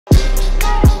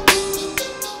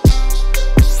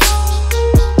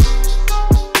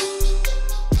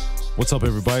What's up,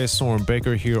 everybody? It's Soren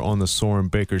Baker here on the Soren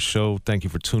Baker Show. Thank you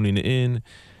for tuning in.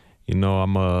 You know,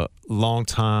 I'm a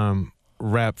longtime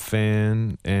rap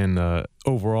fan and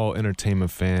overall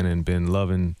entertainment fan, and been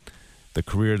loving the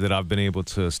career that I've been able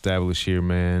to establish here,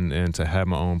 man. And to have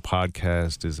my own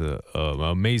podcast is an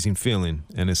amazing feeling,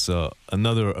 and it's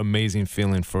another amazing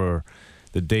feeling for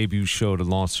the debut show to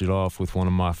launch it off with one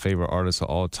of my favorite artists of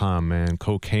all time, man.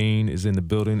 Kokane is in the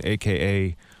building,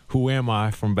 a.k.a. Who Am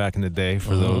I from back in the day,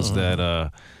 for those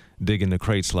that dig in the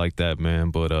crates like that, man.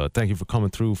 But thank you for coming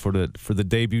through for the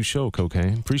debut show,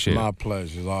 Kokane. Appreciate it. My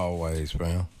pleasure, as always,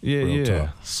 man. Yeah.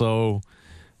 Tough. So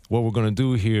what we're going to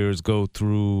do here is go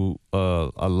through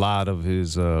a lot of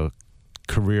his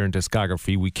career and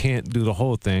discography. We can't do the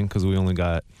whole thing because we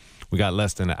got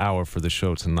less than an hour for the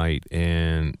show tonight,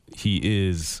 and he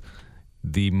is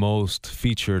the most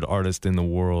featured artist in the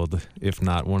world, if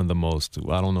not one of the most.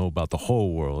 I don't know about the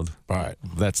whole world. Right.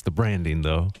 That's the branding,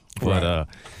 though. But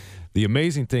the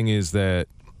amazing thing is that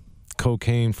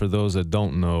Kokane, for those that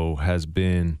don't know, has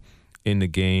been in the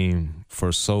game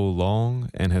for so long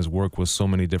and has worked with so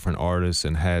many different artists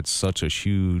and had such a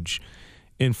huge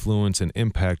influence and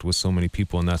impact with so many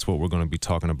people, and that's what we're going to be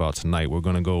talking about tonight. We're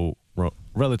going to go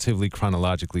relatively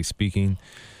chronologically speaking,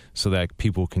 so that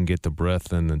people can get the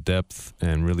breadth and the depth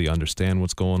and really understand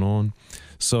what's going on.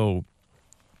 So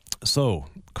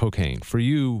Kokane, for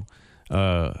you,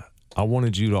 I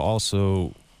wanted you to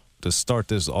also to start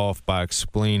this off by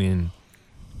explaining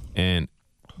and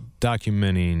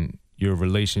documenting your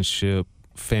relationship,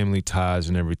 family ties,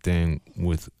 and everything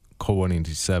with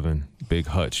N.W.A, Big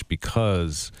Hutch,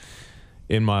 because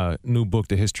in my new book,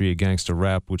 The History of Gangster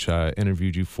Rap, which I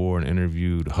interviewed you for and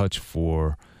interviewed Hutch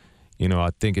for, you know, I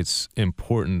think it's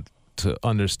important to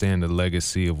understand the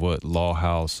legacy of what Law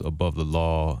House, Above the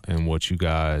Law, and what you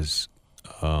guys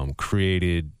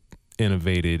created,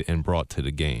 innovated, and brought to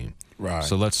the game. Right.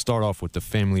 So let's start off with the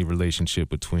family relationship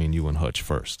between you and Hutch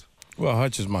first. Well,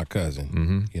 Hutch is my cousin.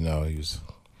 Mm-hmm. You know, he was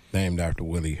named after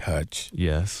Willie Hutch.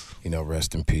 Yes. You know,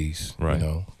 rest in peace. Right. You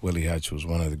know, Willie Hutch was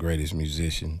one of the greatest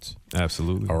musicians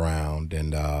Absolutely around.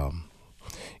 And,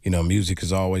 you know, music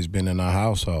has always been in our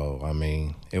household. I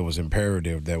mean, it was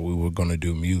imperative that we were going to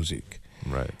do music.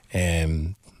 Right.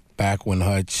 And back when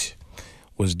Hutch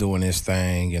was doing his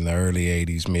thing in the early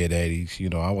 80s, mid 80s, you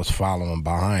know, I was following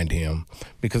behind him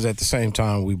because at the same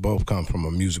time, we both come from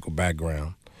a musical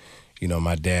background. You know,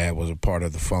 my dad was a part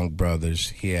of the Funk Brothers.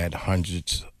 He had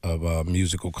hundreds of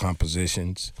musical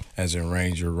compositions as an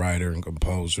arranger, writer, and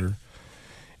composer.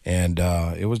 And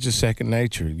it was just second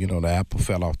nature. You know, the apple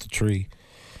fell off the tree.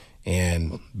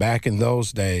 And back in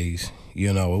those days,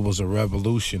 you know, it was a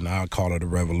revolution. I call it a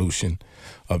revolution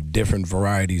of different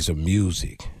varieties of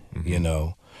music, you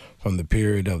know, from the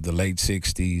period of the late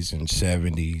 60s and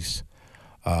 70s,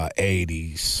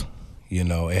 80s. You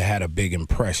know, it had a big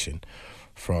impression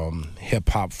from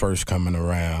hip-hop first coming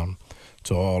around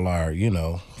to all our, you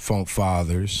know, funk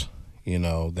fathers, you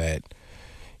know, that,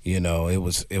 you know, it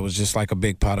was just like a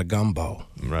big pot of gumbo.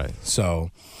 Right.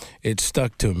 So it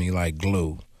stuck to me like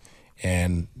glue.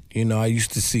 And, you know, I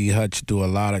used to see Hutch do a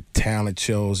lot of talent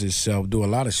shows himself, do a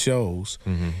lot of shows.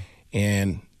 Mm-hmm.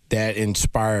 And that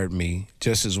inspired me,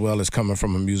 just as well as coming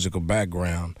from a musical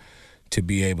background, to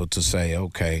be able to say,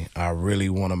 okay, I really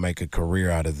want to make a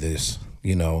career out of this,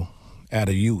 you know, at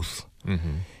a youth.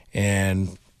 Mm-hmm.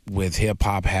 And with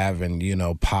hip-hop having, you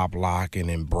know, pop locking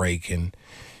and breaking,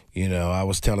 you know, I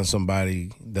was telling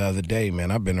somebody the other day, man,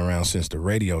 I've been around since the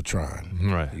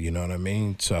Radiotron. Right. You know what I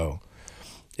mean? So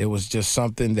it was just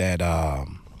something that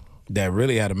that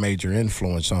really had a major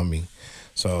influence on me.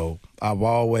 So I've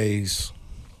always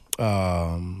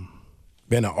been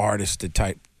an artist, the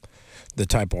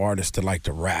type of artist that like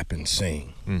to rap and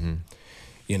sing. Mm-hmm.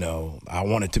 You know, I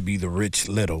wanted to be the Rich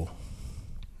Little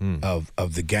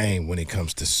of the game when it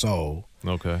comes to soul.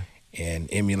 Okay. And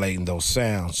emulating those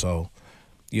sounds. So,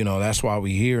 you know, that's why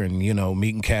we here, and, you know,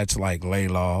 meeting cats like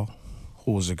Laylaw,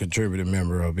 who was a contributing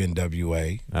member of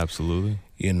N.W.A. Absolutely.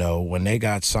 You know, when they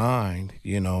got signed,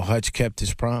 you know, Hutch kept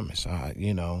his promise. I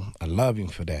love him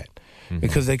for that. Mm-hmm.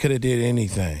 Because they could have did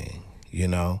anything, you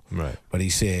know. Right. But he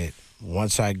said,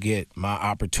 once I get my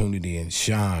opportunity and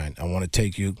shine, I want to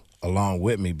take you along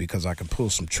with me because I can pull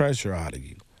some treasure out of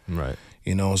you. Right.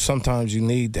 You know, sometimes you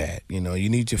need that. You know, you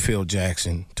need your Phil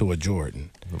Jackson to a Jordan.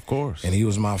 Of course. And he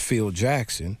was my Phil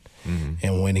Jackson. Mm-hmm.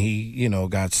 And when he, you know,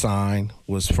 got signed,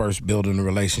 was first building a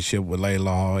relationship with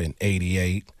Laylaw in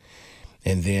 88.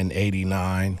 And then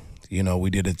 89, you know, we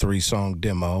did a 3-song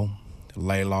demo.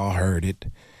 Laylaw heard it.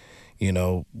 You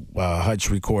know, Hutch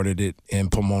recorded it in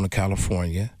Pomona,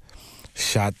 California.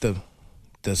 Shot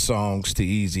the songs to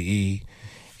Eazy-E.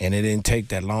 And it didn't take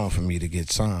that long for me to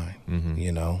get signed,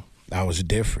 you know. I was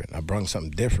different. I brought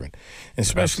something different,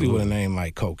 especially with a name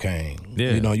like Kokane.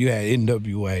 Yeah. You know, you had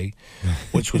N.W.A,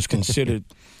 which was considered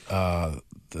the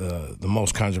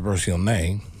most controversial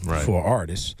name for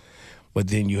artists. But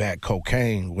then you had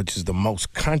Kokane, which is the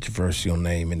most controversial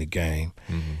name in the game.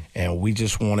 And we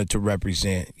just wanted to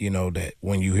represent, you know, that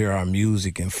when you hear our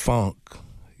music and funk,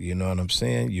 you know what I'm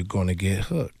saying, you're going to get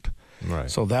hooked.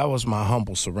 Right. So that was my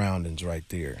humble surroundings right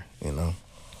there, you know.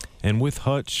 And with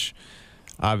Hutch,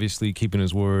 obviously keeping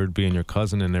his word, being your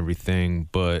cousin and everything,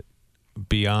 but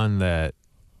beyond that,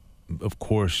 of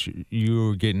course,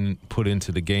 you're getting put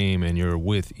into the game and you're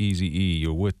with Eazy-E,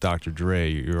 you're with Dr.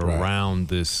 Dre, you're around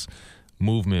this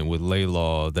movement with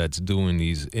Laylaw that's doing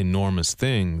these enormous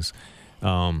things.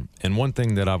 And one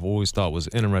thing that I've always thought was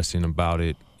interesting about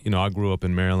it, you know, I grew up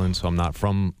in Maryland, so I'm not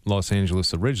from Los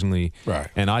Angeles originally,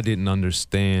 and I didn't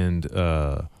understand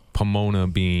Pomona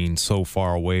being so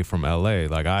far away from LA.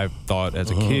 Like, I thought as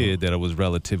a kid that it was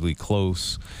relatively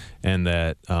close and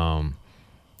that,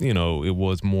 you know, it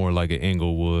was more like an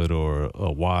Inglewood or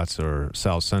a Watts or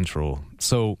South Central.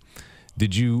 So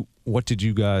what did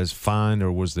you guys find,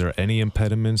 or was there any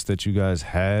impediments that you guys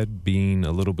had being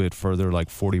a little bit further, like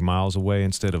 40 miles away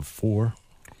instead of 4?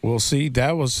 Well, see,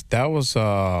 that was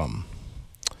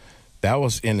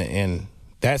in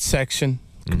that section,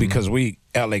 because we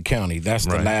LA County, that's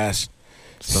the last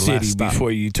city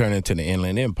before you turn into the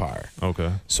Inland Empire.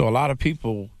 Okay. So a lot of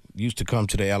people used to come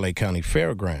to the LA County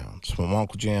Fairgrounds, from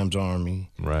Uncle Jam's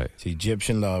Army, to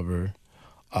Egyptian Lover,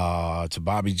 to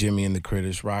Bobby Jimmy and the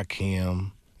Critters,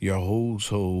 Rakim, your Who's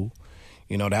Who.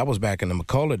 You know, that was back in the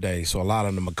McCullough days. So a lot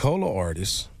of the McCullough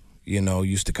artists, you know,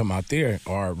 used to come out there,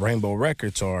 or Rainbow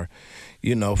Records, or,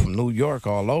 you know, from New York,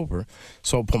 all over.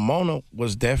 So Pomona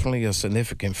was definitely a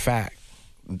significant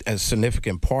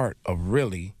part of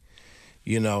really,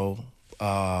 you know,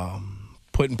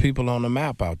 putting people on the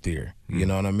map out there. You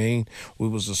know what I mean? We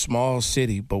was a small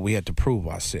city, but we had to prove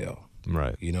ourselves.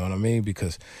 Right. You know what I mean?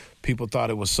 Because people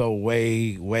thought it was so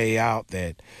way out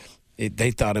that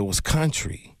they thought it was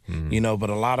country. You know, but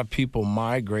a lot of people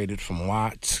migrated from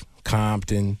Watts,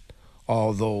 Compton,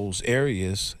 all those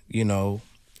areas, you know,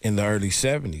 in the early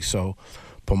 70s. So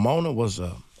Pomona was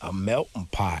a melting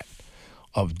pot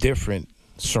of different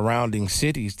surrounding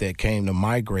cities that came to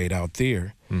migrate out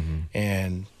there.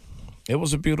 And it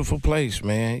was a beautiful place,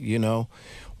 man. You know,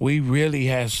 we really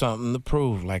had something to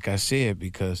prove, like I said,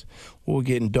 because we were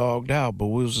getting dogged out, but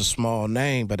we was a small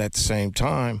name. But at the same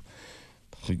time,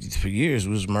 for years,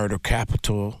 we was murder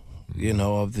capital, you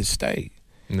know, of the state.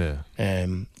 Yeah.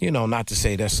 And, you know, not to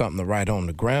say that's something to write on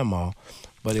to grandma,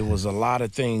 but it was a lot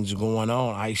of things going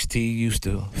on. Ice-T used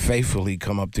to faithfully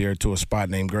come up there to a spot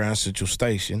named Grand Central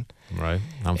Station. Right.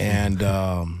 And,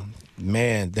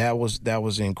 man, that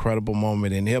was an incredible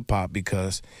moment in hip-hop,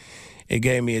 because it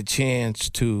gave me a chance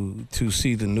to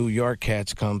see the New York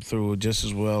cats come through just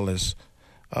as well as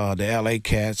the L.A.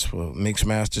 cats, for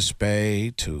Mixmaster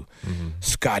Spade, to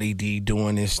Scotty D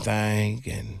doing his thing,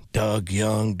 and Doug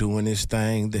Young doing his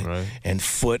thing, and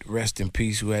Foot, rest in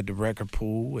peace, who had the record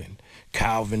pool, and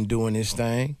Calvin doing his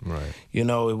thing. Right. You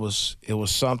know, it was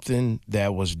something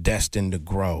that was destined to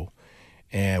grow.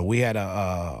 And we had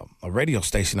a radio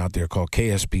station out there called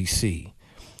KSBC.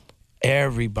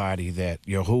 Everybody that,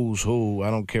 your Who's Who,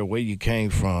 I don't care where you came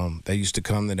from, they used to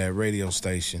come to that radio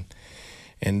station.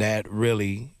 And that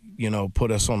really, you know,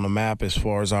 put us on the map as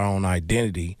far as our own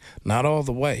identity. Not all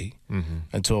the way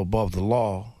until Above the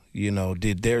Law, you know,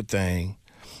 did their thing.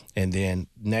 And then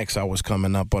next I was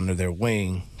coming up under their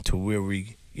wing to where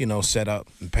we, you know, set up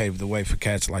and paved the way for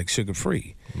cats like Sugar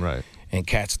Free. Right. And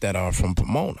cats that are from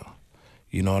Pomona.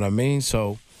 You know what I mean?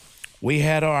 So we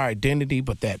had our identity,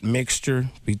 but that mixture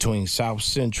between South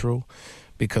Central,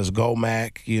 because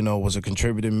Gomac, you know, was a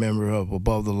contributing member of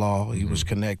Above the Law. He was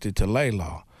connected to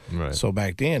Laylaw. Right. So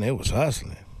back then, it was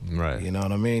hustling. Right. You know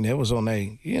what I mean? It was on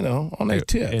a, you know, on a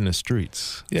tip. In the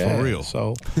streets. Yeah. For real.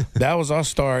 So that was our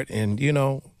start. And, you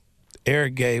know,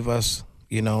 Eric gave us,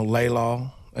 you know,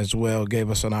 Laylaw as well,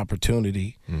 gave us an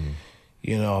opportunity,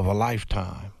 you know, of a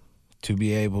lifetime to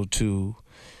be able to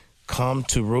come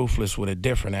to Ruthless with a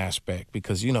different aspect.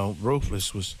 Because, you know,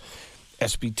 Ruthless was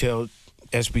SB12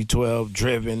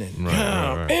 driven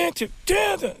and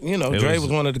together. You know, Dre was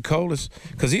one of the coldest,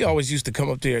 because he always used to come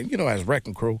up there, you know, as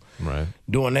Wrecking Crew,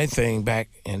 doing their thing back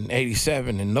in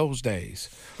 '87 in those days.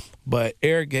 But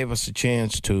Eric gave us a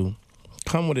chance to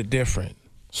come with a different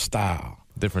style,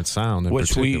 different sound, in which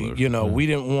particular. we, you know, we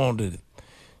didn't want to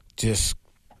just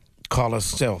call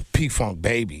ourselves P-Funk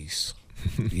babies.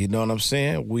 You know what I'm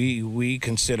saying? We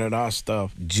considered our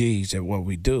stuff G's at what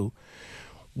we do.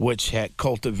 which had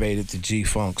cultivated the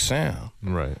G-Funk sound.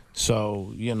 Right.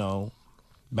 So, you know,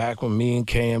 back when me and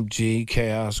KMG,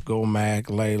 Chaos, Go Mac,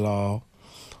 Laylaw,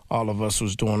 all of us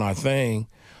was doing our thing,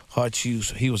 Hutch,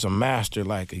 he was a master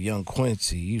like a young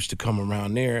Quincy. He used to come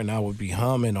around there and I would be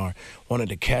humming, or one of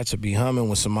the cats would be humming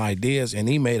with some ideas, and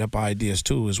he made up ideas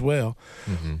too as well.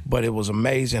 Mm-hmm. But it was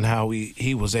amazing how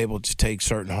he was able to take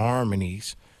certain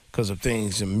harmonies because of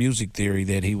things in music theory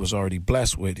that he was already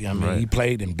blessed with. I mean, He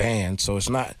played in bands, so it's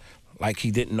not like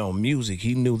he didn't know music.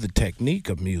 He knew the technique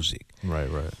of music. Right.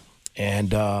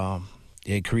 And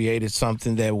it created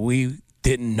something that we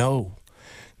didn't know,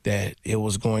 that it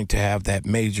was going to have that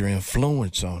major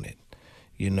influence on it,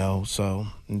 you know. So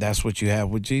that's what you have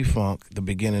with G-Funk, the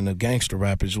beginning of gangster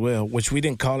rap as well, which we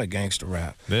didn't call it gangster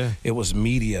rap. Yeah. It was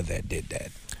media that did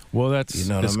that. Well, it's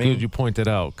good you pointed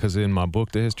out, because in my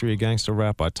book, The History of Gangster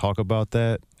Rap, I talk about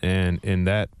that. And in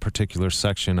that particular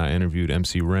section, I interviewed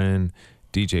MC Ren,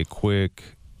 DJ Quick,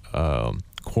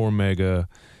 Cormega,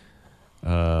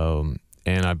 and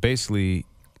I basically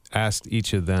asked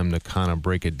each of them to kind of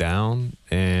break it down.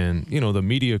 And, you know, the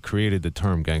media created the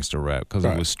term gangster rap because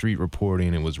it was street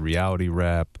reporting, it was reality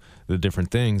rap, the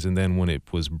different things. And then when it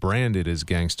was branded as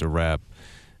gangster rap,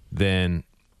 then,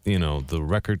 you know, the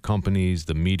record companies,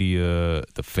 the media,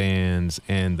 the fans,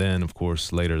 and then, of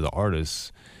course, later the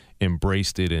artists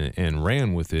embraced it and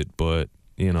ran with it. But,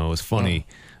 you know, it's funny.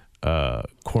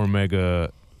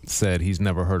 Cormega said he's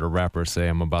never heard a rapper say,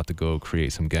 I'm about to go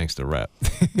create some gangster rap.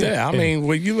 Yeah, I mean,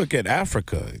 when you look at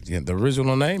Africa, the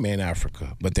original name ain't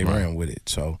Africa, but they ran with it.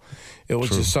 So it was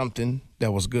just something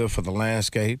that was good for the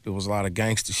landscape. There was a lot of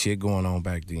gangster shit going on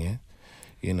back then,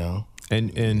 you know.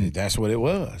 And that's what it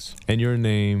was. And your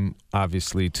name,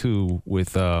 obviously, too,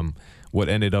 with what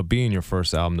ended up being your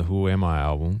first album, the Who Am I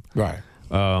album. Right.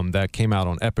 That came out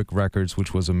on Epic Records,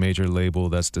 which was a major label.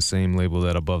 That's the same label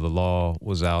that Above the Law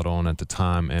was out on at the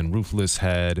time. And Ruthless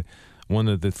had one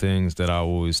of the things that I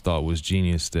always thought was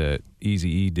genius that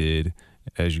Eazy-E did,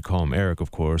 as you call him, Eric,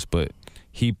 of course, but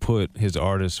he put his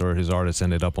artists, or his artists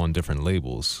ended up on different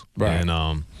labels. Right.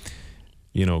 And,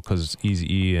 you know, because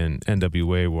Eazy-E and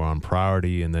N.W.A were on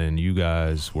Priority, and then you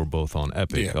guys were both on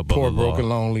Epic. Yeah, Above Poor, the Law. Broken,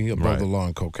 Lonely, Above the Law,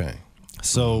 and Kokane.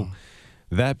 So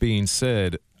that being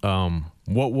said,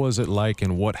 what was it like,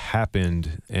 and what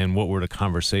happened, and what were the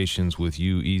conversations with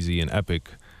you, Eazy, and Epic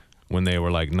when they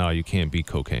were like, no, you can't be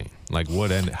Kokane? Like, how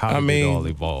did it all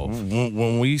evolve?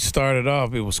 When we started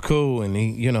off, it was cool, and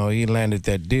he landed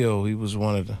that deal. He was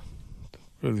one of the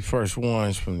really first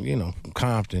ones from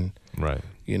Compton. Right.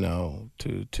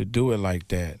 To do it like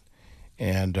that.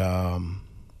 And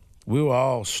we were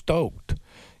all stoked.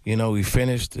 We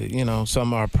finished,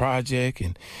 some of our project,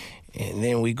 and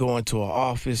then we go into an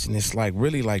office, and it's like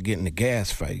really like getting the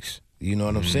gas face. You know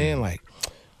what I'm saying? Like,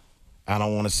 I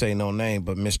don't want to say no name,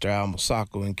 but Mr. Al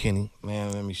Masako and Kenny,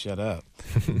 man, let me shut up.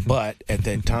 But at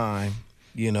that time,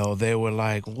 they were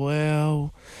like,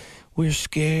 well, we're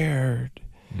scared.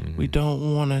 We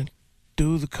don't want to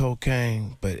do the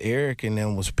cocaine. But Eric and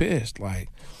them was pissed, like,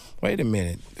 wait a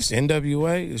minute, it's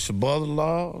N.W.A, it's Above the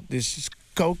Law, this is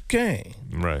cocaine.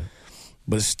 Right.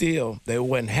 But still, they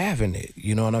wasn't having it,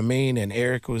 you know what I mean? And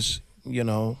Eric was,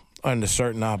 under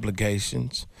certain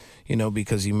obligations,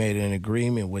 because he made an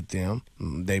agreement with them.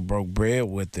 They broke bread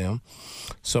with them.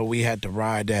 So we had to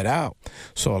ride that out.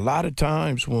 So a lot of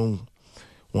times when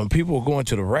people were going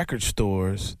to the record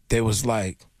stores, they was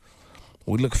like,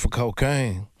 we looking for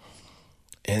cocaine.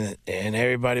 And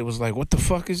everybody was like, what the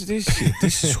fuck is this shit?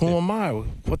 This is Who Am I?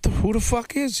 Who the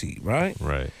fuck is he, right?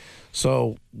 Right.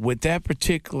 So with that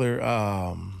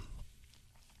particular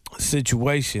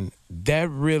situation, that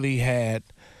really had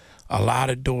a lot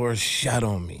of doors shut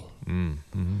on me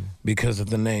because of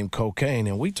the name Kokane.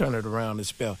 And we turn it around and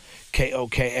spell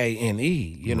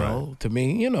Kokane, Right. To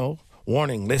me,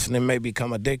 warning, listening may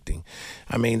become addicting.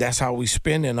 I mean, that's how we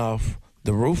spinning off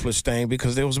the Ruthless thing,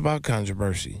 because it was about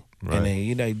controversy. Right.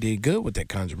 And they did good with that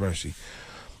controversy.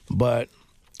 But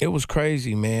it was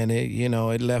crazy, man.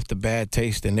 It left a bad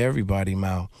taste in everybody's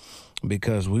mouth,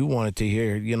 because we wanted to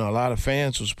hear, a lot of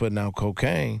fans was putting out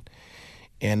cocaine.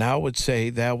 And I would say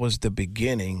that was the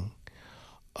beginning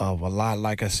of a lot,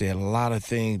 like I said, a lot of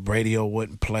things. Radio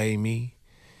wouldn't play me,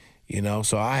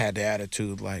 so I had the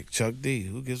attitude like, Chuck D,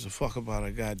 who gives a fuck about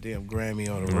a goddamn Grammy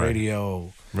or the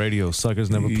radio? Radio suckers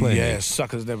never play me. Yeah,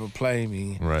 suckers never play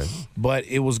me. Right. But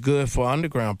it was good for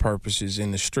underground purposes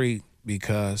in the street,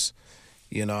 because,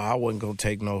 I wasn't going to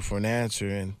take no for an answer.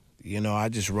 And, I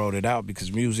just wrote it out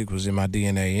because music was in my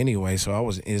DNA anyway.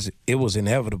 So it was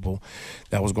inevitable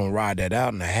that I was going to ride that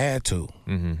out, and I had to,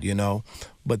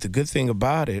 But the good thing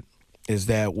about it is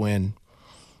that when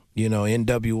you know,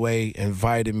 N.W.A.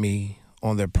 invited me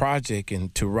on their project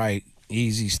and to write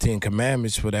Eazy's 10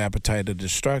 Commandments for the Appetite of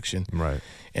Destruction. Right.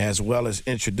 As well as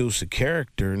introduce a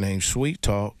character named Sweet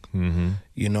Talk. Mm-hmm.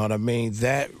 You know what I mean?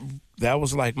 That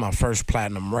was like my first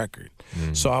platinum record.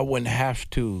 Mm-hmm. So I wouldn't have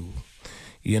to,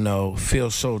 you know, feel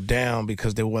so down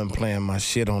because they wasn't playing my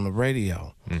shit on the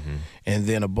radio. Mm-hmm. And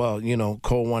then above, you know,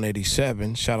 Code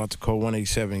 187, shout out to Code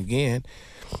 187 again.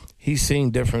 He's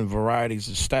seen different varieties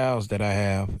of styles that I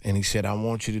have, and he said, I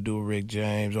want you to do a Rick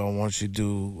James, or I want you to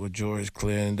do a George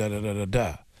Clinton,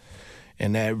 da-da-da-da-da.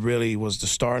 And that really was the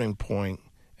starting point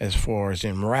as far as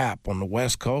in rap on the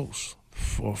West Coast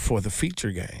for the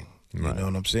feature game. You Right. know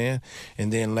what I'm saying?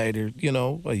 And then later, you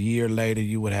know, a year later,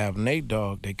 you would have Nate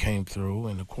Dogg that came through,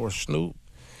 and of course Snoop.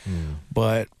 Mm.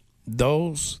 But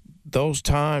those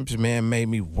times, man, made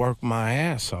me work my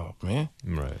ass off, man.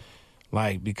 Right.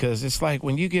 Like, because it's like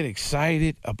when you get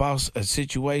excited about a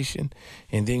situation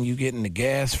and then you get in the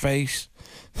gas face,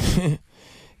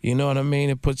 you know what I mean?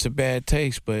 It puts a bad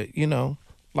taste. But, you know,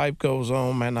 life goes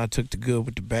on, man. I took the good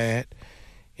with the bad.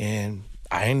 And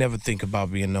I ain't never think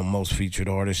about being the most featured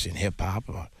artist in hip-hop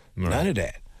or none of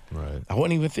that. Right. I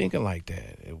wasn't even thinking like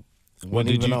that. It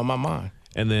wasn't even on my mind.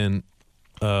 And then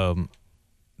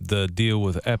the deal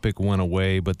with Epic went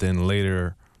away, but then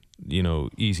later, you know,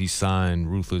 Eazy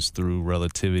signed Ruthless through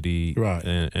Relativity Right.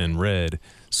 and Red.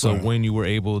 So Right. when you were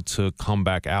able to come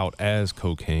back out as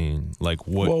Kokane, like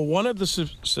what? Well, one of the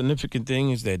significant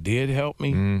things that did help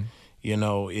me, Mm, you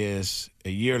know, is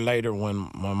a year later when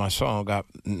my song got,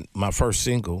 my first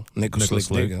single, Nickel Slick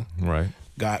Nigga, right.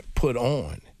 got put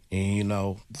on. And, you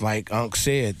know, like Unc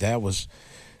said, that was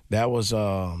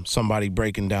somebody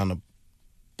breaking down the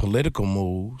political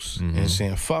moves and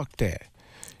saying, fuck that.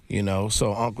 You know,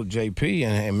 so Uncle JP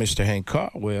and Mr. Hank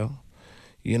Caldwell,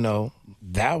 you know,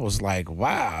 that was like,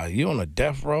 wow, you on a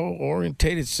death row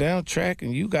orientated soundtrack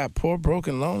and you got Poor,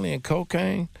 Broken, Lonely and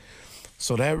Cocaine.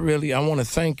 So that really, I want to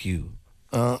thank you,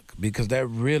 Unc, because that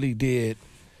really did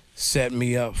set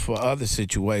me up for other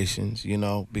situations, you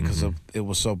know, because of it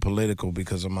was so political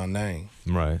because of my name.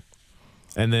 Right.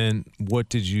 And then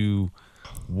what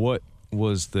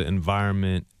was the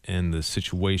environment and the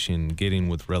situation getting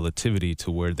with Relativity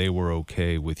to where they were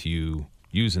okay with you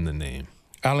using the name?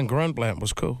 Alan Grunblatt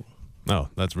was cool. Oh,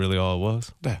 that's really all it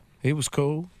was? Yeah, he was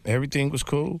cool. Everything was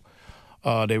cool.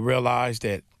 They realized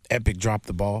that Epic dropped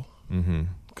the ball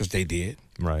because they did.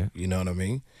 Right. You know what I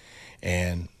mean?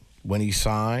 And when he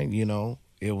signed, you know,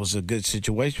 it was a good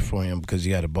situation for him because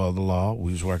he had Above the Law.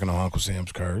 We was working on Uncle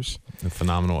Sam's Curse. A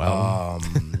phenomenal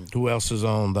album. Who else is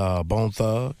on the Bone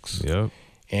Thugs? Yep.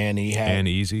 And he had And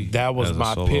Eazy. That was as a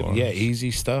my solo pivot. Yeah, artist.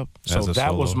 Easy stuff. So As a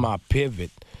that was solo. my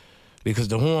pivot. Because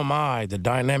the Who Am I, the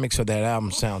dynamics of that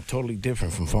album sound totally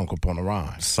different from Funk Upon the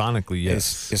Rhyme. Sonically,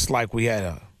 yes. It's like we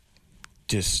had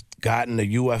just gotten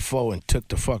the UFO and took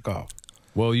the fuck off.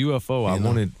 Well, UFO, I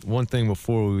wanted one thing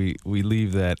before we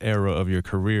leave that era of your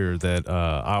career that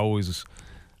I always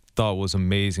thought was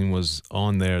amazing was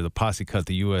on there, the Posse cut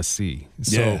the USC.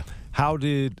 So Yeah. how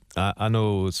did, I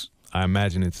know I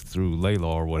imagine it's through Layla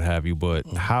or what have you, but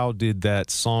how did that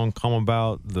song come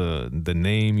about? The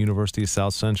name University of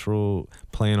South Central,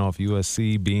 playing off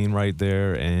USC, being right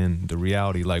there, and the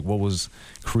reality, like what was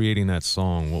creating that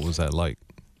song? What was that like?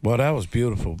 Well, that was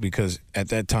beautiful because at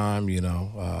that time, you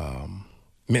know,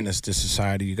 Menace to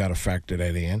Society, you got to factor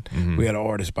that in. We had an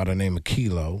artist by the name of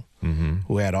Kilo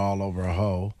who had All Over a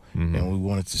Hoe, and we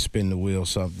wanted to spin the wheel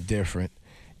something different.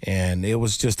 And it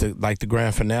was just like the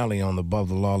grand finale on the Above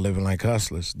the Law, Living Like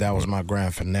Hustlers. That was my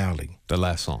grand finale. The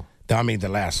last song. I mean, the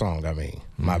last song,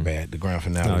 my bad. The grand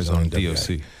finale No, was it's on N.W.A.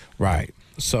 D.O.C. Right.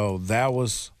 So that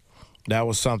was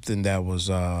something that was,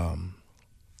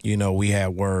 you know, we had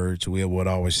words. We would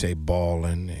always say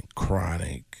ballin' and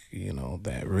chronic, you know,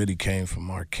 that really came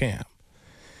from our camp.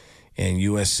 And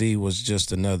USC was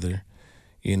just another,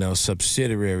 you know,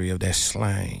 subsidiary of that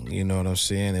slang. You know what I'm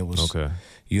saying? It was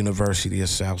University of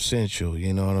South Central.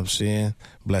 You know what I'm saying?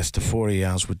 Bless the 40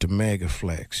 ounce with the mega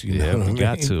flex. You know what I mean?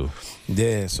 Got to.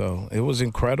 Yeah, so it was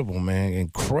incredible, man.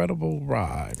 Incredible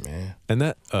ride, man. And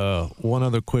that one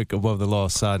other quick Above the Law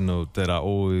side note that I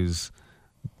always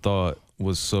thought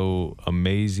was so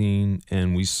amazing,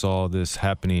 and we saw this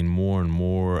happening more and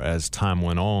more as time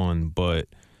went on, but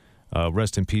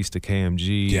rest in peace to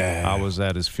KMG. Yeah. I was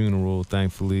at his funeral,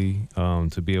 thankfully,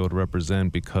 to be able to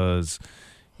represent because,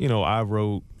 you know, I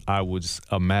would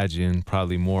imagine,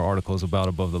 probably more articles about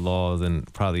Above the Law than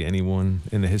probably anyone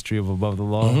in the history of Above the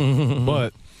Law.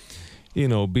 But, you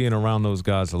know, being around those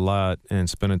guys a lot and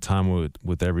spending time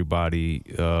with everybody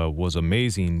was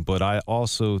amazing. But I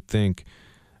also think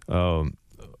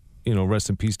rest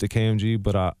in peace to KMG,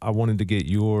 but I wanted to get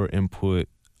your input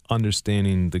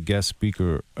understanding the guest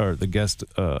speaker or the guest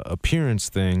appearance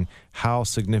thing, how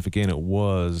significant it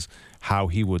was, how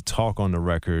he would talk on the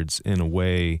records in a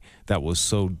way that was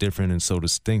so different and so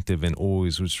distinctive and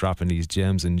always was dropping these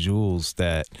gems and jewels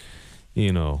that,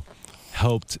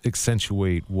 helped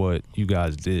accentuate what you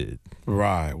guys did.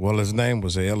 Right. Well, his name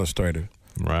was an illustrator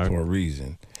for a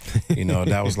reason.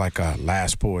 That was like our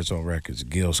last poets on records,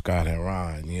 Gil, Scott, and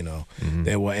Ryan, Mm-hmm.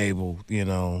 They were able,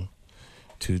 to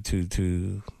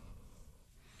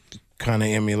kind of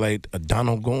emulate a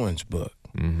Donald Goines book.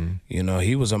 Mm-hmm.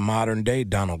 He was a modern day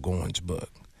Donald Goines book.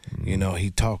 Mm-hmm.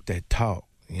 He talked that talk,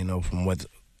 from what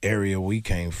area we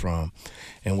came from.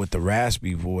 And with the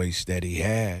raspy voice that he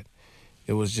had,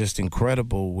 it was just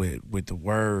incredible with the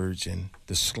words and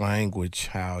the slanguage,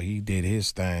 how he did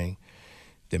his thing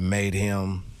that made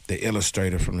him the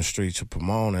illustrator from the streets of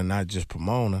Pomona, not just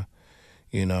Pomona,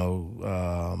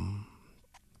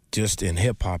 just in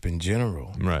hip-hop in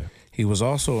general. Right. He was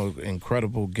also an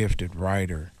incredible gifted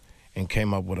writer and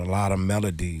came up with a lot of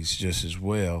melodies just as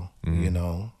well,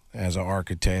 as an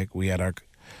architect. We had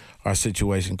our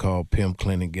situation called Pimp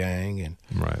Clinic Gang, and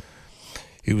right.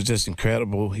 He was just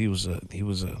incredible. He was a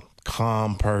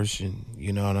calm person,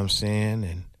 you know what I'm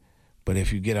saying? But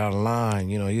if you get out of line,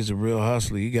 he's a real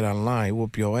hustler. You get out of line, he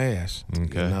whoop your ass,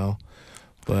 Okay.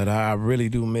 But I really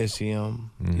do miss him,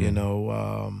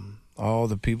 all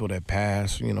the people that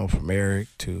passed, from Eric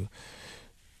to,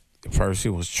 first it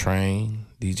was Train,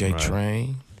 DJ Right.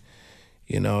 Train.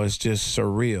 It's just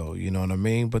surreal, you know what I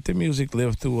mean? But the music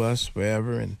lived through us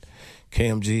forever, and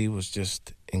KMG was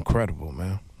just incredible,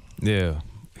 man. Yeah.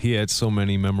 He had so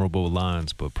many memorable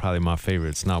lines, but probably my favorite,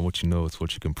 it's not what you know, it's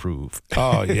what you can prove.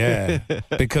 Oh, yeah,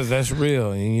 because that's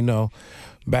real. And,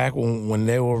 back when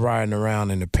they were riding around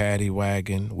in the paddy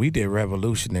wagon, we did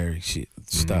revolutionary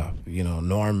stuff.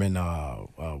 Norman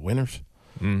Winters,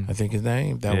 I think his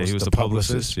name. That he was the the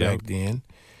publicist, back then.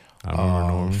 I remember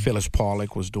Norman. Phyllis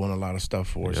Pollock was doing a lot of stuff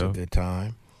for us at that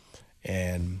time.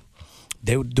 And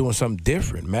they were doing something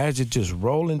different. Imagine just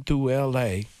rolling through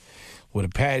L.A. with a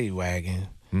paddy wagon.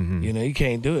 Mm-hmm. You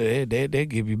can't do it. They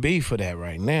give you beef for that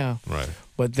right now. Right.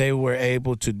 But they were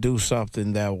able to do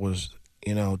something that was,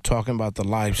 talking about the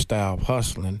lifestyle of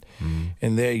hustling. Mm-hmm.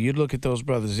 And there, you look at those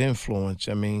brothers' influence.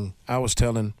 I mean, I was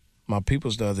telling my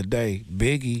peoples the other day,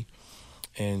 Biggie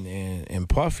and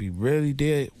Puffy really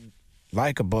did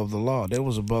like Above the Law. They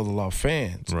was Above the Law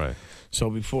fans. Right. So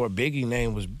before Biggie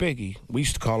name was Biggie, we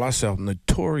used to call ourselves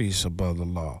Notorious Above the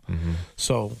Law. Mm-hmm.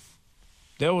 So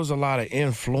there was a lot of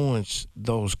influence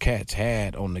those cats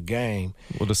had on the game.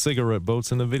 Well, the cigarette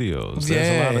boats in the videos. Yeah, There's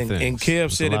a lot of things. and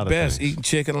Kev said it best, eating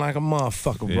chicken like a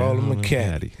motherfucker, rolling a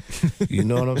caddy. You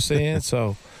know what I'm saying?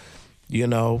 So,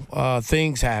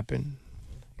 things happen.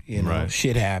 Right.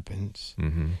 Shit happens.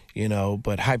 Mm-hmm.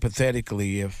 But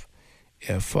hypothetically, if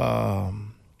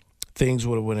things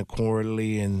would have went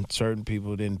accordingly and certain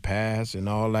people didn't pass and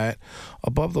all that,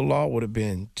 Above the Law would have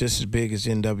been just as big as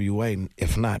N.W.A,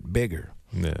 if not bigger.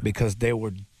 Yeah. Because they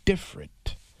were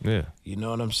different. Yeah. You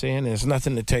know what I'm saying? There's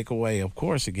nothing to take away, of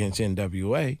course, against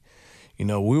N.W.A.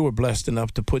 We were blessed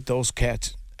enough to put those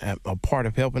cats a part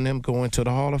of helping them go into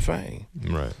the Hall of Fame.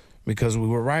 Right. Because we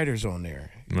were writers on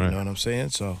there. You Right. know what I'm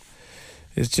saying? So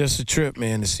it's just a trip,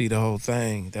 man, to see the whole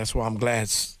thing. That's why I'm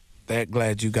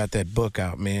glad you got that book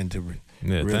out, man, to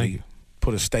Thank really you.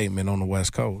 put a statement on the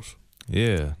West Coast.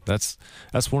 Yeah, that's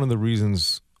one of the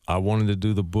reasons I wanted to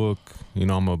do the book.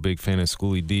 I'm a big fan of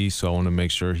Schoolie D, so I want to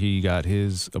make sure he got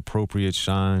his appropriate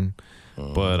shine.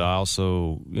 But I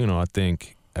also, I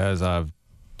think as I've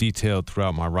detailed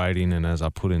throughout my writing and as I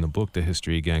put in the book, The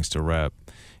History of Gangster Rap,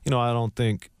 I don't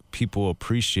think people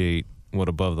appreciate what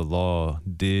Above the Law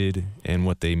did and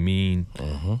what they mean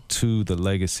to the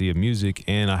legacy of music.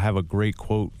 And I have a great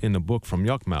quote in the book from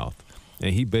Yuckmouth.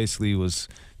 And he basically was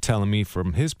telling me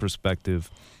from his perspective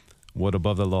what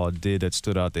Above the Law did that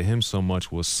stood out to him so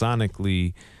much was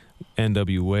sonically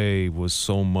N.W.A was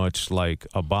so much like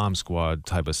a Bomb Squad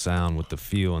type of sound with the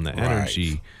feel and the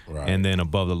energy. Right. And then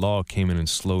Above the Law came in and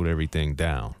slowed everything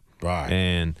down. Right.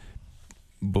 And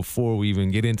before we even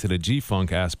get into the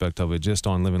G-Funk aspect of it, just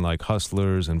on Living Like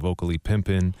Hustlers and Vocally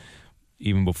Pimpin',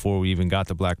 even before we even got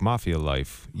to Black Mafia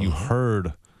Life, you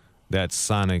heard that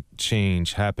sonic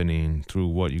change happening through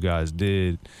what you guys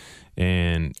did.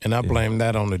 And I blame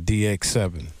that on the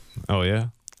DX7. Oh, yeah?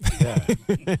 Yeah.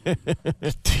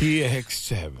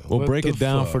 DX7. Well, What break the it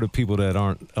down fuck? for the people that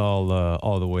aren't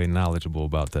all the way knowledgeable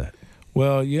about that.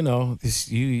 Well,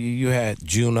 you had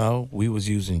Juno. We was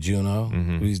using Juno.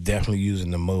 We was definitely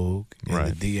using the Moog and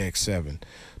Right. the DX7.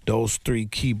 Those three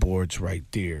keyboards right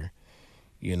there,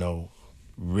 you know,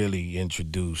 really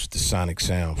introduced the sonic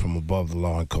sound from Above the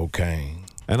Law and Kokane.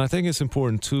 And I think it's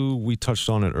important, too, we touched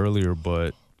on it earlier,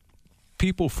 but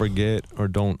people forget or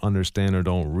don't understand or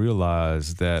don't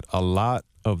realize that a lot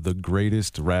of the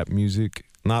greatest rap music,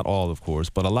 not all, of course,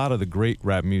 but a lot of the great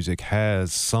rap music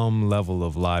has some level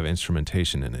of live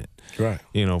instrumentation in it. Right.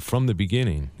 You know, from the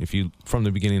beginning, from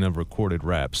the beginning of recorded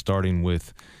rap, starting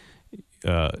with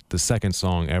the second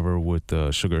song ever with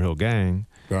the Sugar Hill Gang,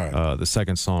 right. The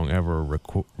second song ever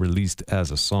released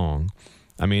as a song.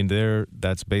 I mean,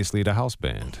 that's basically the house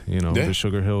band, you know, the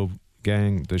Sugar Hill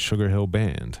Gang, the Sugar Hill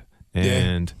Band.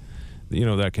 And, you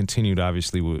know, that continued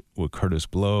obviously with Curtis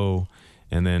Blow,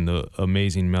 and then the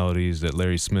amazing melodies that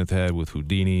Larry Smith had with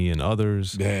Houdini and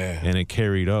others. Yeah. And it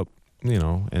carried up, you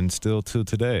know, and still to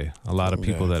today. A lot of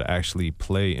people that actually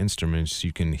play instruments,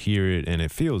 you can hear it and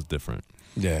it feels different.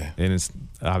 Yeah. And it's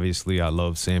obviously, I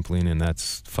love sampling, and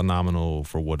that's phenomenal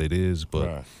for what it is.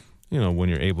 But, you know, when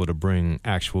you're able to bring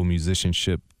actual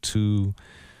musicianship to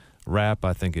rap,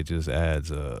 I think it just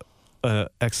adds a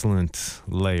excellent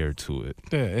layer to it.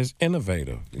 Yeah, it's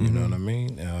innovative. You know what I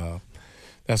mean?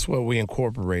 That's where we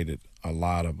incorporated a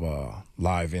lot of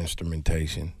live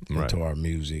instrumentation into our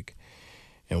music.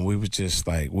 And we was just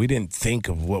like, we didn't think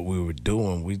of what we were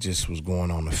doing. We just was going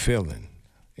on a feeling,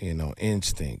 you know,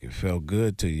 instinct. It felt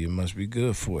good to you. It must be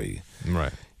good for you.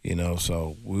 Right. You know,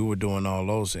 so we were doing all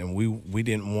those, and we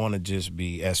didn't want to just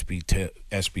be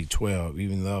SB12,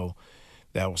 even though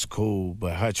that was cool.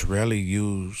 But Hutch rarely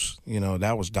used, you know,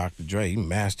 that was Dr. Dre. He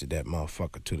mastered that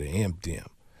motherfucker to the M-Dim.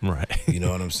 Right. You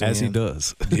know what I'm saying? As he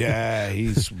does. Yeah,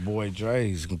 boy,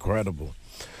 Dre's incredible.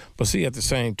 But see, at the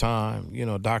same time, you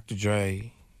know, Dr.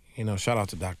 Dre, you know, shout out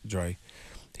to Dr. Dre.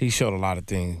 He showed a lot of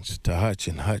things to Hutch,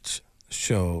 and Hutch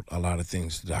showed a lot of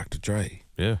things to Dr. Dre.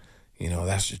 Yeah. You know,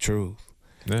 that's the truth.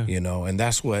 Yeah. You know, and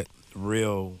that's what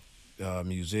real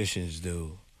musicians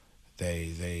do.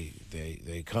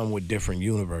 They come with different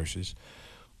universes,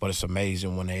 but it's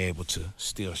amazing when they're able to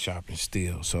still sharpen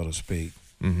steel, so to speak.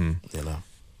 You know.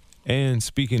 And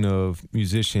speaking of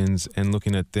musicians and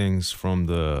looking at things from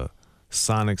the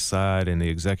sonic side and the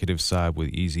executive side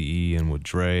with Eazy-E and with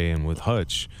Dre and with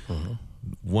Hutch,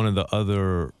 one of the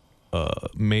other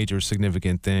major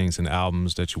significant things and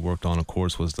albums that you worked on, of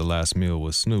course, was The Last Meal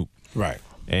with Snoop. Right.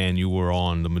 And you were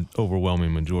on the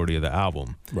overwhelming majority of the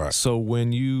album. Right. So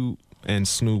when you and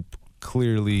Snoop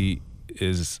clearly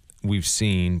is, we've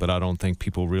seen, but I don't think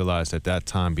people realized at that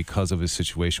time because of his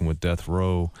situation with Death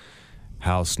Row,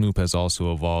 how Snoop has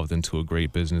also evolved into a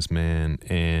great businessman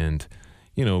and,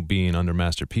 you know, being under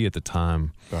Master P at the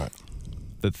time. Right.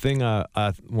 The thing I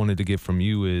wanted to get from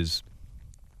you is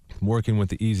working with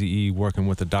the Eazy-E, working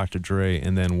with the Dr. Dre,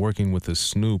 and then working with the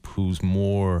Snoop, who's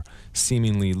more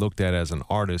seemingly looked at as an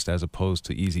artist as opposed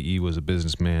to Eazy-E was a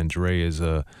businessman. Dre is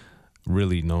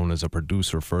really known as a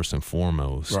producer first and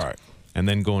foremost. Right. And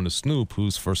then going to Snoop,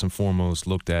 who's first and foremost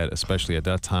looked at, especially at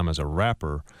that time, as a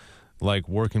rapper. Like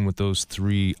working with those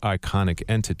three iconic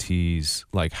entities,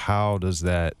 like how did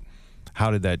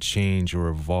that change or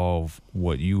evolve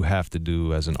what you have to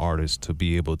do as an artist to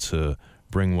be able to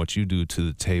bring what you do to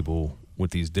the table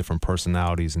with these different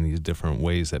personalities and these different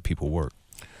ways that people work?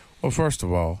 Well, first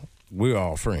of all, we're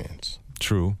all friends.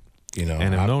 True. You know,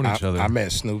 and have known each other. I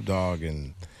met Snoop Dogg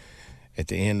at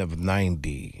the end of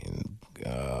 '90, and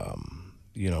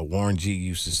you know, Warren G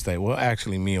used to stay. Well,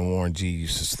 actually, me and Warren G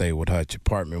used to stay with Hutch,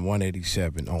 apartment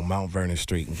 187 on Mount Vernon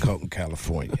Street in Kokane,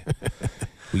 California.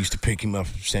 We used to pick him up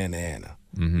from Santa Ana.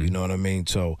 You know what I mean?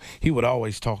 So he would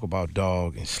always talk about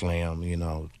Dog and Slam, you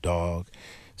know, Dog,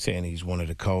 saying he's one of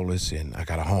the coldest. And I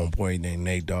got a homeboy named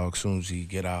Nate Dogg. As soon as he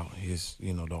get out, his,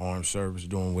 you know, the armed service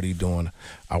doing what he doing,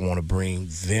 I want to bring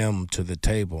them to the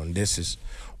table. And this is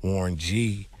Warren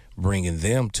G bringing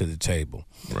them to the table.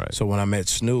 Right. So when I met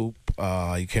Snoop,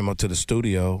 he came up to the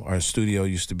studio. Our studio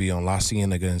used to be on La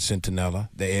Cienega and Centinela,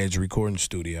 the Edge recording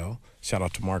studio. Shout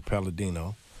out to Mark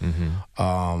Palladino.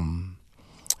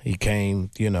 He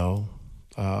came, you know,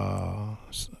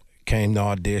 came to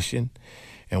audition.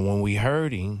 And when we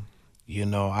heard him, you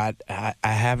know, I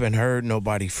haven't heard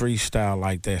nobody freestyle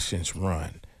like that since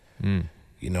Run.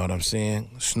 You know what I'm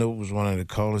saying? Snoop was one of the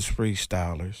coldest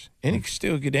freestylers. And he can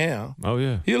still get down. Oh,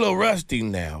 yeah. He's a little rusty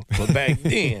now. But back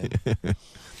then,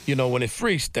 you know, when it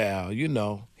freestyle, you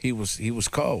know, he was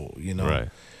cold, you know, right,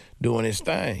 doing his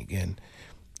thing. And,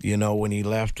 you know, when he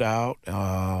left out,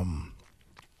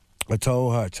 I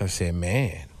told Hutch, I said,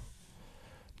 man,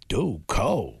 dude,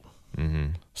 cold.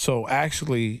 So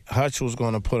actually, Hutch was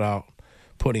going to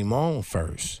put him on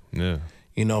first. Yeah.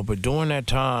 You know, but during that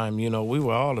time, you know, we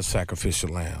were all the sacrificial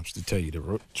lambs, to tell you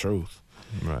the truth.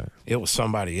 Right. It was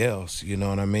somebody else, you know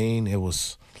what I mean? It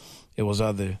was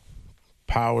other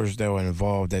powers that were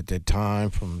involved at that time,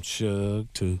 from Suge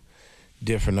to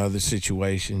different other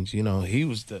situations. You know, he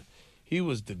was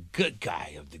the good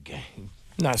guy of the game.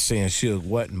 Not saying Suge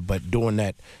wasn't, but during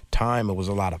that time, it was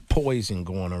a lot of poison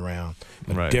going around.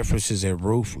 The Right. differences at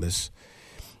Ruthless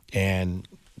and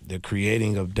the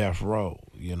creating of Death Row,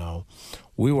 you know.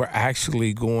 We were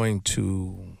actually going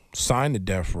to sign to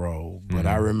Death Row, but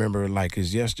I remember like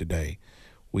it's yesterday,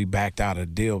 we backed out of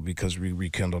the deal because we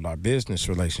rekindled our business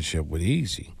relationship with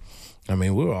Eazy. I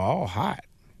mean, we were all hot.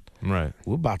 Right.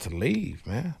 We're about to leave,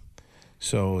 man.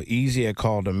 So Eazy had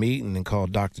called a meeting and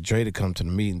called Dr. Dre to come to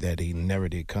the meeting that he never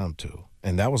did come to.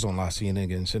 And that was on La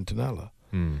Cienega and Centinela.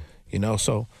 You know,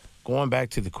 so going back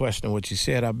to the question of what you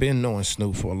said, I've been knowing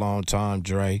Snoop for a long time,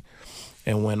 Dre.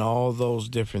 And when all those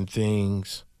different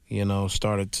things, you know,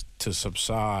 started to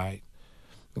subside,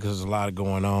 because there's a lot of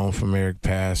going on, from Eric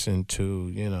passing to,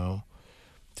 you know,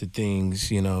 to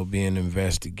things, you know, being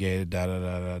investigated,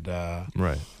 da-da-da-da-da.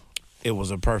 Right. It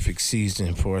was a perfect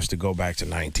season for us to go back to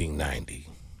 1990.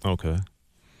 Okay.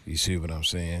 You see what I'm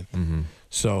saying? Mm-hmm.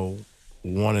 So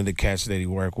one of the cats that he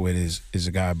worked with is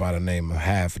a guy by the name of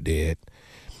Half Dead.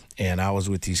 And I was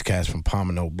with these cats from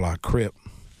Pomino Block Crip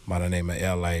by the name of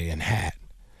L.A. and Hat.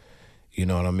 You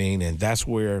know what I mean? And that's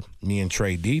where me and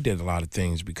Trey D did a lot of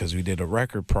things, because we did a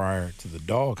record prior to the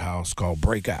Doghouse called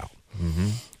Breakout. Mm-hmm.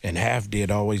 And Half Dead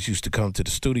always used to come to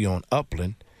the studio in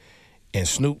Upland, and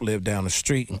Snoop lived down the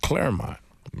street in Claremont.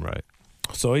 Right.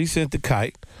 So he sent the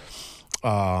kite.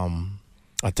 I'll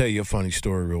tell you a funny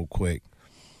story real quick.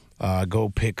 Go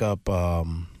pick up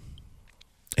in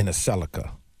a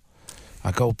Celica.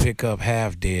 I go pick up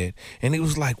Half Dead, and he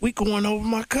was like, we going over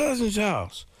my cousin's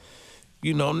house.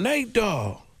 You know, Nate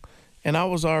Dogg. And I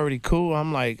was already cool.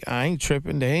 I'm like, I ain't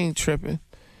tripping. They ain't tripping.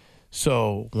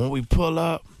 So when we pull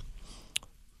up,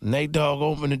 Nate Dogg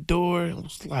opened the door. It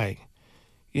was like,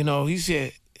 you know, he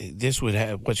said, this would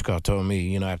have, told me,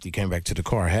 you know, after he came back to the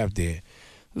car, Half Dead.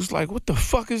 It was like, what the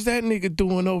fuck is that nigga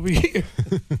doing over here?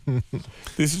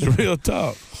 This is real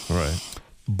talk. Right.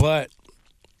 But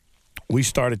we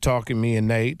started talking, me and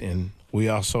Nate, and we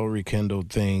also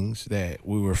rekindled things that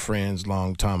we were friends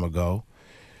long time ago.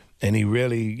 And he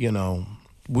really, you know,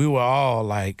 we were all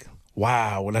like,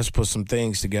 wow, well, let's put some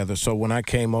things together. So when I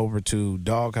came over to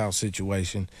Doghouse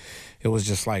situation, it was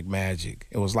just like magic.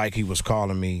 It was like he was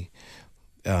calling me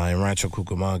in Rancho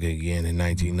Cucamonga again in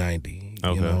 1990.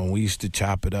 Okay. You know, and we used to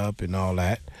chop it up and all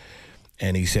that.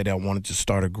 And he said I wanted to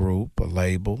start a group, a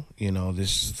label. You know,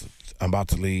 I'm about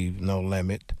to leave No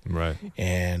Limit. Right.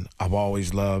 And I've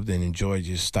always loved and enjoyed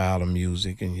your style of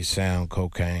music and your sound,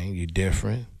 Kokane. You're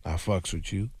different. I fucks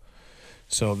with you.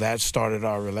 So that started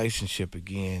our relationship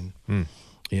again,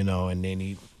 you know, and then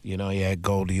he had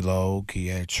Goldie Loke, he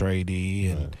had Trey D,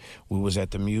 and we was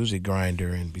at the Music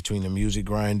Grinder, and between the Music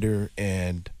Grinder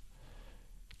and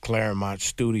Claremont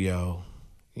Studio,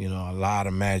 you know, a lot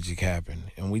of magic happened.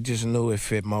 And we just knew it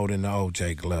fit more than the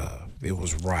OJ glove. It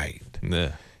was right.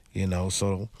 Yeah. You know,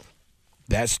 so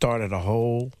that started a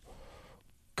whole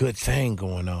good thing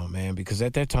going on, man, because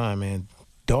at that time, man,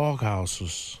 Doghouse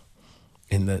was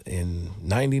in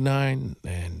 99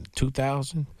 and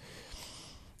 2000,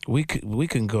 we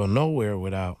couldn't go nowhere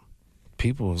without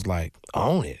people was like,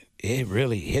 own it. It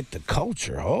really hit the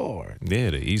culture hard.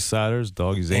 Yeah, the East Siders,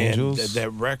 Doggy's Angels. And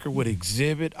that record with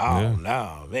Xzibit,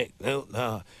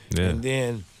 no. Yeah. And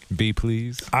then Be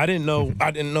Please. I didn't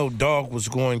know Dog was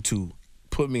going to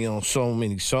put me on so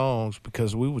many songs,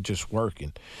 because we were just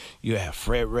working. You had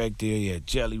Fred Wreck there, you had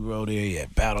Jelly Roll there, you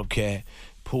had Battle Cat.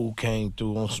 Pool came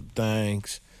through on some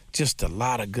things. Just a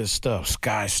lot of good stuff.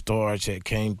 Sky Storage that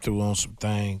came through on some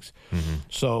things. Mm-hmm.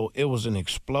 So it was an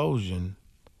explosion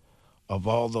of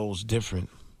all those different,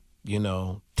 you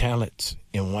know, talents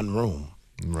in one room.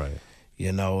 Right.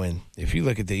 You know, and if you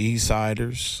look at the East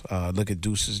Siders, look at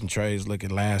Deuces and Trays, look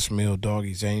at Last Meal,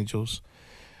 Doggy's Angels,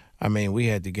 I mean, we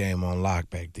had the game on lock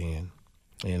back then,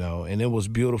 you know, and it was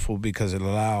beautiful because it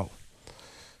allowed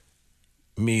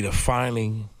me to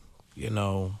finally, you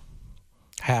know,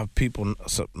 have people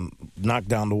knock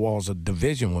down the walls of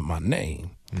division with my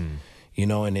name, you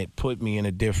know, and it put me in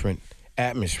a different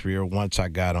atmosphere once I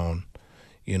got on,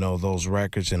 you know, those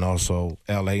records, and also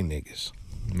L.A. niggas.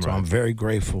 Right. So I'm very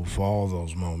grateful for all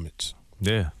those moments.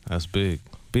 Yeah, that's big.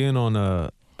 Being on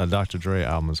a Dr. Dre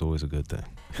album is always a good thing.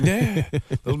 Yeah,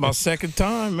 it was my second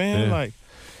time, man. Yeah. Like,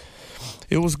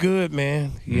 it was good,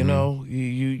 man. You know,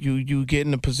 you get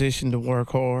in a position to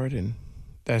work hard, and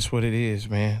that's what it is,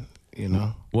 man. you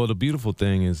know. Well, the beautiful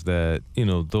thing is that, you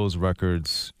know, those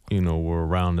records, you know, were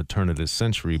around the turn of this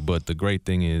century, but the great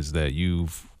thing is that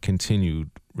you've continued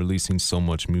releasing so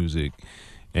much music,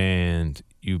 and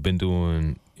you've been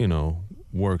doing, you know,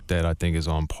 work that I think is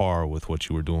on par with what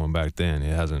you were doing back then.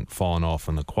 It hasn't fallen off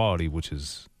in the quality, which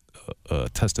is a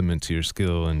testament to your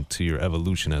skill and to your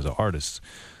evolution as an artist.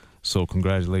 So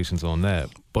congratulations on that.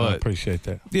 But I appreciate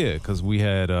that. Yeah, because we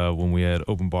had, when we had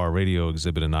Open Bar Radio,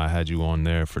 Xzibit and I had you on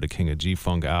there for the King of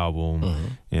G-Funk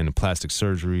album, and Plastic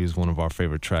Surgery is one of our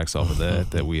favorite tracks off of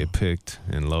that we had picked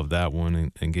and loved that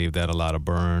one and gave that a lot of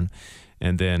burn.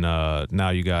 And then now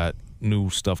you got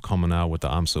new stuff coming out with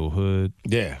the I'm So Hood.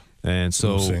 Yeah. And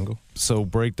so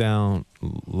break down,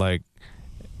 like,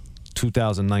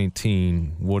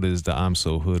 2019, what does the I'm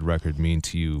So Hood record mean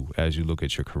to you as you look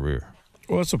at your career?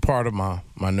 Well, it's a part of my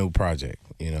new project,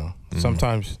 you know.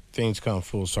 Sometimes things come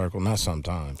full circle. Not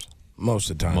sometimes. Most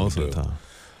of the time. Most of the time.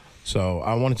 So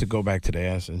I wanted to go back to the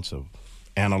essence of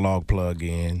analog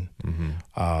plug-in,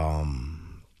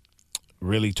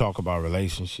 really talk about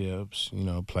relationships, you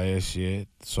know, player shit,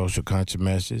 social conscious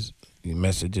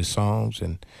messages, songs,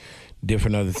 and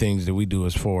different other things that we do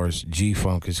as far as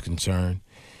G-Funk is concerned.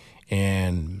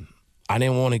 And I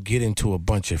didn't want to get into a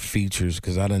bunch of features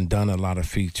because I done a lot of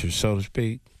features, so to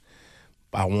speak.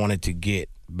 I wanted to get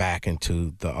back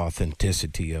into the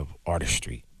authenticity of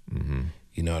artistry.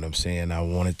 You know what I'm saying? I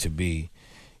wanted to be,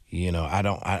 you know,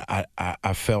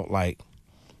 I felt like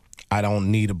I don't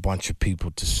need a bunch of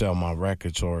people to sell my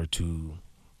records or to,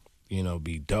 you know,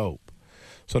 be dope.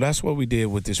 So that's what we did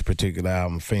with this particular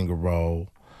album, Finger Roll,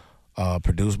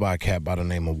 produced by a cat by the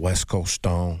name of West Coast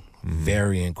Stone.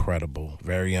 Very incredible,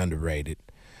 very underrated.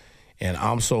 And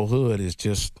I'm So Hood is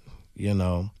just, you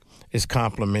know, it's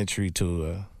complimentary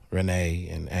to Renee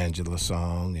and Angela's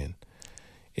song, and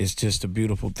it's just a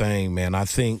beautiful thing, man. I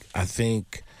think,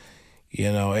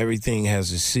 you know, everything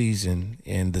has a season,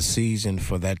 and the season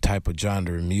for that type of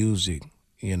genre of music,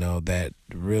 you know, that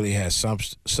really has some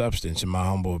substance, in my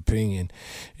humble opinion,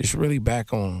 it's really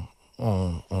back on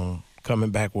coming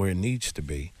back where it needs to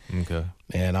be. Okay.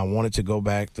 And I wanted to go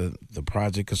back. The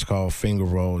project is called Finger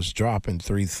Roll. It's dropping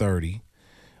 3/30,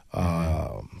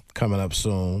 coming up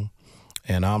soon.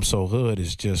 And I'm So Hood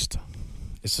is just,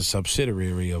 it's a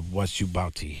subsidiary of what you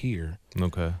about to hear.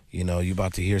 Okay. You know, you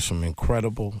about to hear some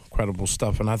incredible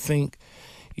stuff. And I think,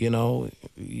 you know,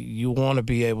 you want to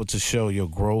be able to show your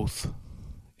growth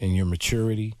and your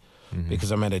maturity,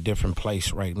 because I'm at a different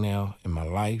place right now in my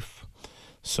life.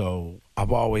 So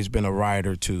I've always been a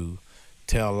writer to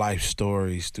tell life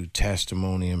stories through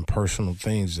testimony and personal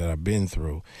things that I've been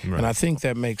through. Right. And I think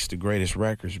that makes the greatest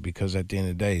records, because at the end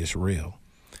of the day, it's real.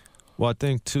 Well, I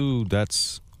think, too,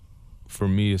 that's, for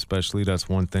me especially, that's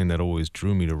one thing that always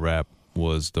drew me to rap,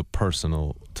 was the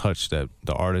personal touch that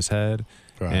the artist had.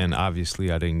 Right. And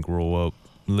obviously I didn't grow up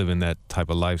living that type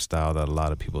of lifestyle that a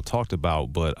lot of people talked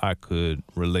about, but I could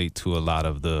relate to a lot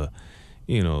of the,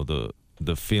 you know,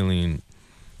 the feeling,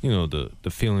 you know, the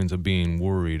feelings of being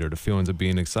worried or the feelings of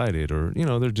being excited, or, you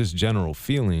know, they're just general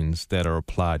feelings that are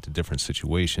applied to different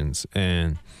situations.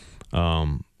 And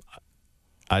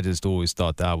I just always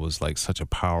thought that was like such a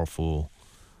powerful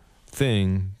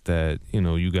thing that, you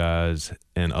know, you guys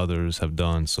and others have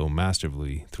done so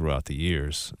masterfully throughout the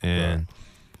years. And,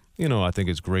 you know, I think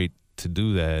it's great to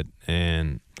do that.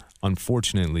 And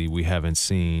unfortunately, we haven't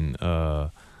seen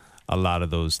a lot of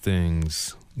those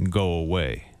things go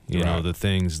away. You know, the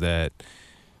things that,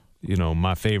 you know,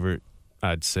 my favorite,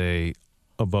 I'd say,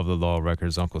 Above the Law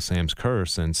records, Uncle Sam's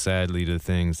Curse, and sadly the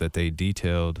things that they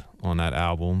detailed on that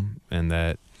album and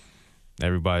that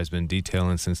everybody's been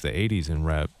detailing since the 80s in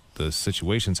rap, the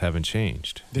situations haven't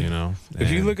changed, you know?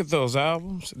 If you look at those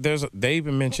albums, they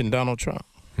even mentioned Donald Trump.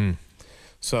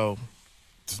 So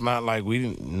it's not like we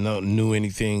didn't knew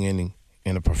anything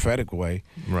in a prophetic way.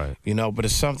 Right. You know, but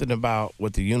it's something about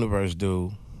what the universe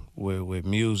do with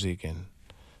music and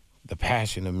the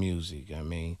passion of music. I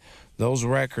mean, those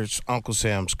records, Uncle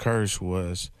Sam's Curse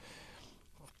was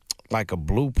like a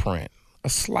blueprint, a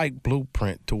slight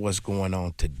blueprint to what's going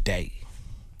on today.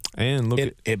 And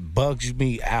look, it bugs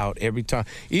me out every time.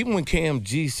 Even when Cam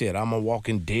G said, "I'm a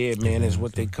walking dead man," is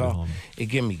what they call it.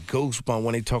 Give me goosebumps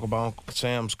when they talk about Uncle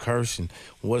Sam's Curse and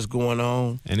what's going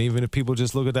on. And even if people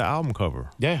just look at the album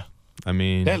cover. Yeah. I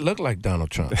mean, that looked like Donald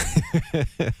Trump.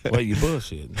 Why you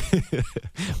bullshitting?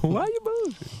 Why you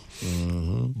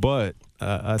bullshitting? But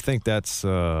I think that's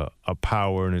a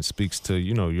power, and it speaks to,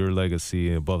 you know, your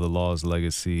legacy, Above the Law's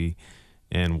legacy,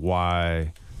 and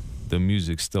why the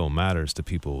music still matters to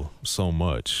people so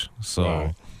much.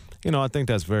 So, you know, I think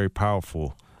that's very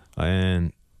powerful.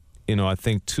 And, you know, I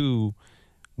think, too,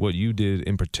 what you did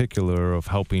in particular of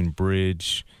helping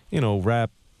bridge,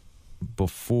 rap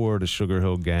before the Sugar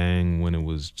Hill Gang, when it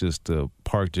was just the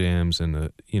park jams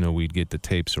and we'd get the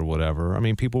tapes or whatever. I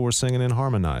mean, people were singing and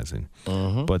harmonizing,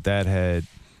 but that had,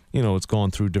 it's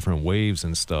gone through different waves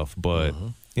and stuff. But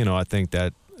I think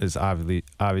that is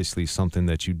obviously something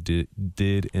that you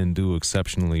did and do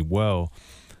exceptionally well.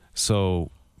 So,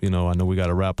 I know we got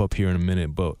to wrap up here in a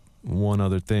minute, but one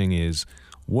other thing is,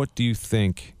 what do you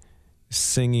think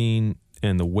singing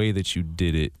and the way that you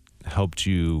did it helped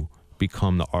you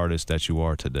become the artist that you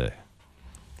are today?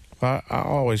 I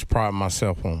always pride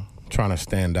myself on trying to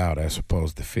stand out as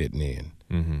opposed to fitting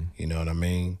in. You know what I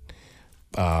mean?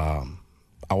 I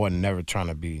wasn't never trying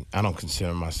to be, I don't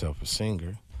consider myself a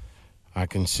singer. I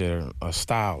consider a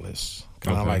stylist,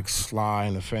 kind of like Sly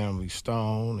and the Family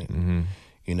Stone. And,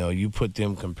 you put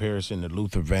them comparison to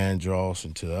Luther Vandross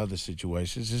and to other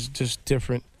situations. It's just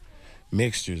different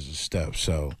mixtures of stuff.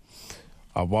 So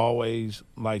I've always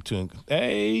liked to,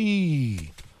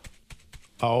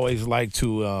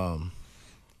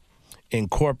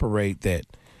 incorporate that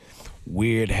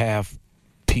weird half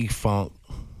P-funk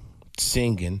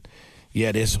singing.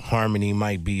 Yeah, this harmony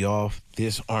might be off,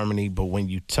 this harmony, but when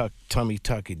you tummy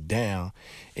tuck it down,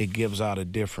 it gives out a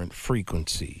different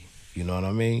frequency. You know what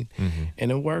I mean?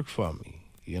 And it worked for me.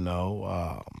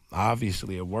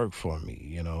 Obviously it worked for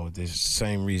me. This is the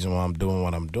same reason why I'm doing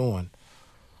what I'm doing.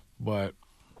 But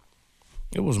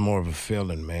it was more of a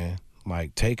feeling, man.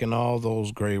 Like taking all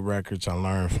those great records I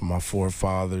learned from my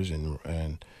forefathers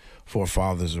and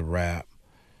forefathers of rap,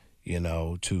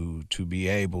 to be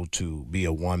able to be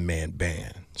a one-man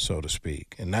band, so to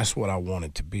speak. And that's what I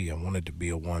wanted to be. I wanted to be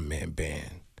a one-man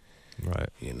band. Right.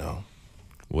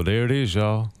 Well, there it is,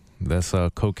 y'all. That's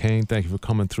Kokane. Thank you for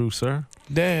coming through, sir.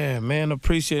 Yeah, man,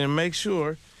 appreciate it. Make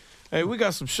sure. Hey, we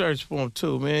got some shirts for him,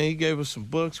 too, man. He gave us some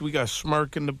books. We got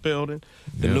Smirk in the building.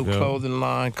 The new clothing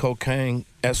line, Kokane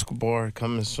Escobar,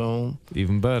 coming soon.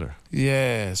 Even better.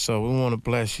 Yeah, so we want to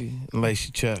bless you and lace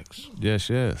your checks.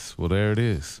 Yes. Well, there it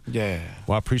is. Yeah.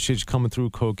 Well, I appreciate you coming through,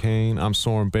 Kokane. I'm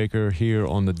Soren Baker here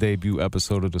on the debut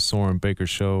episode of the Soren Baker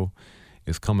Show.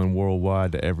 It's coming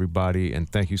worldwide to everybody, and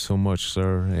thank you so much,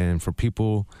 sir. And for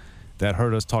people that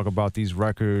heard us talk about these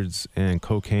records and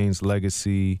Kokane's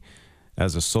legacy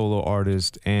as a solo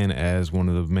artist and as one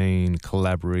of the main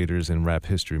collaborators in rap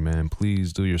history, man,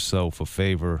 please do yourself a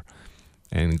favor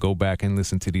and go back and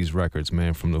listen to these records,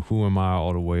 man, from the Who Am I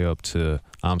all the way up to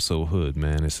I'm So Hood,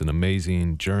 man. It's an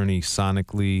amazing journey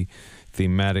sonically,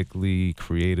 thematically,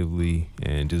 creatively,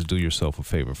 and just do yourself a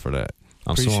favor for that.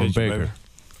 I'm Soren Baker.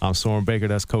 I'm Soren Baker.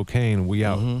 That's Kokane. We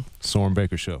out. Soren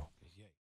Baker Show.